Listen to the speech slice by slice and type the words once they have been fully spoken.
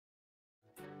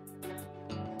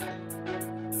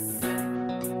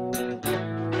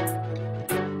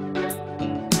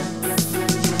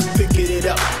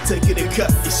taking a cut,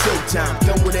 it's showtime.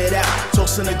 Throwing it out,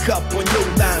 tossing a cup on your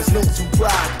lines. No From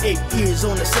Prague, 8 years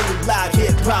on the same block.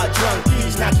 Hip-hop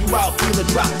junkies knock you out, feel the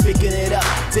drop. Picking it up,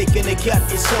 taking a cut,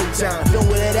 it's showtime.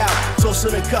 Throwing it out,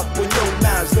 tossing a cup on your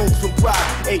lines. No From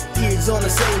Prague, 8 years on the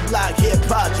same block.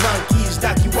 Hip-hop junkies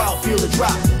knock you out, feel the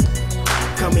drop.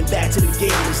 Coming back to the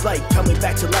game is like coming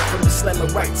back to life from the slammer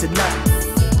right tonight.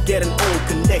 Getting old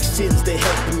connections to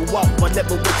help you out, but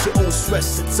never with your own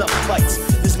stress and tough fights.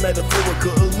 This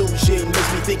metaphorical illusion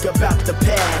makes me think about the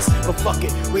past, but fuck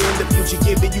it, we're in the future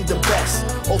giving you the best.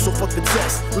 Also fuck the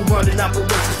test, we running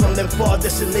operations from them far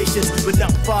destinations, but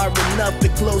not far enough to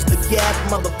close the gap.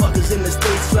 Motherfuckers in the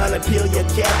States trying to peel your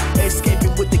cap,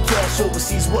 escaping with the cash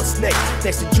overseas. What's next?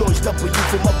 Next to George W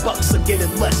for my bucks, I'm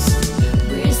getting less.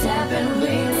 We're stepping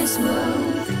really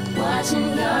smooth, watching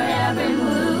your every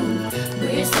move.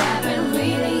 We're stepping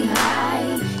really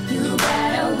high, you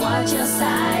better watch your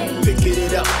side. Picking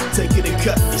it up, taking a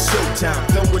cut, it's showtime.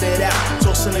 Throwing it out,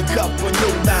 tossing a cup on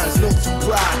your lines. No From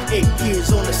Prague, 8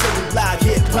 years on the same block.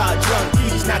 Hip-hop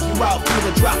junkies knock you out, feel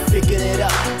the drop. Picking it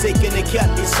up, taking a cut,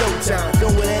 it's showtime.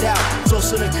 Throwing it out,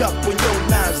 tossing a cup on your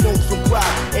lines. No From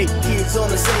Prague, 8 years on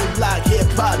the same block.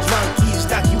 Hip-hop junkies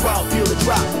knock you out, feel the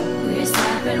drop. We're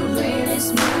stepping really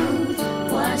smooth,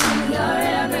 watching your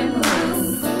every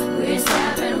move. We're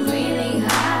stepping really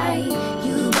high,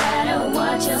 you better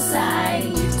watch your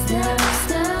side.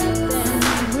 Stepping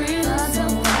real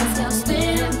slow, still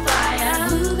spitting fire.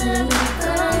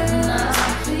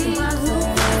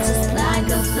 Just like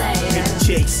a flare.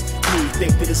 Chase, you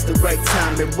think that it's the right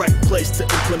time and right place to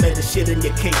implement the shit in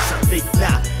your case? I think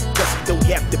not. Cause you don't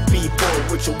have to be born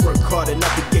with your work hard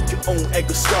enough to get your own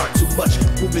ego start too much.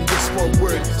 Moving this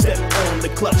forward, step on the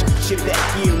clutch. Shift that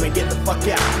gear and get the fuck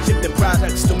out. Shifting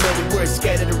products, too many words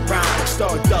scattered around like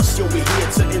stardust. Yo, we're here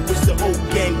to it was the old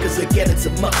game, cause again it's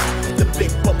a must. The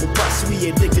big bubble bust, we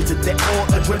addicted to that all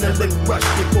adrenaline rush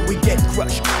before we get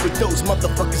crushed with those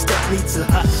motherfuckers that need to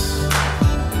hush.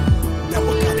 Now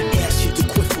I gotta ask you to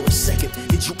quit for a second.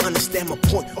 Did you understand my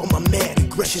point or my mad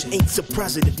aggression? Ain't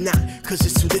surprising if not, cause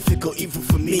it's too difficult even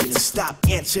for me to stop.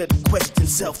 Answer the question,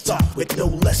 self-talk with no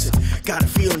lesson. Got a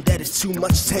feeling that it's too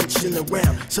much tension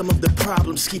around. Some of the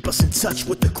problems keep us in touch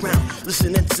with the ground.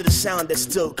 Listening to the sound that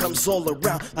still comes all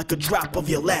around, like a drop of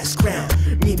your last crown.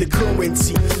 Me the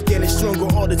currency, getting stronger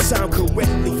all the time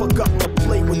correctly. Fuck up my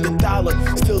play with the dollar,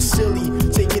 still silly.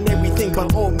 Taking everything by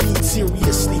all means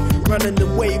seriously. Running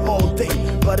away all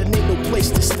day, but it ain't no place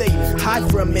to stay. Hide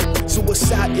from it,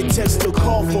 suicide intends to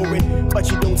call for it. But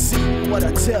you don't see what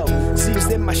I tell. Seems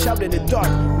that my shout in the dark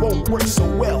won't work so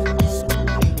well.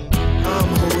 I'm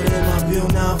holding my bill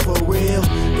now for real.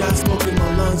 Got smoke in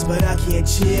my lungs, but I can't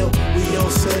chill. We all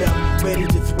set up, ready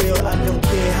to thrill. I don't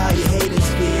care how your haters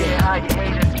feel.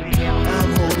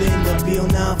 I'm holding the bill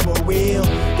now for real.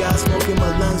 Got smoke in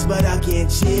my lungs, but I can't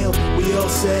chill. We all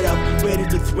set up, ready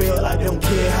to thrill. I don't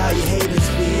care how your haters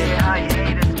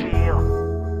feel.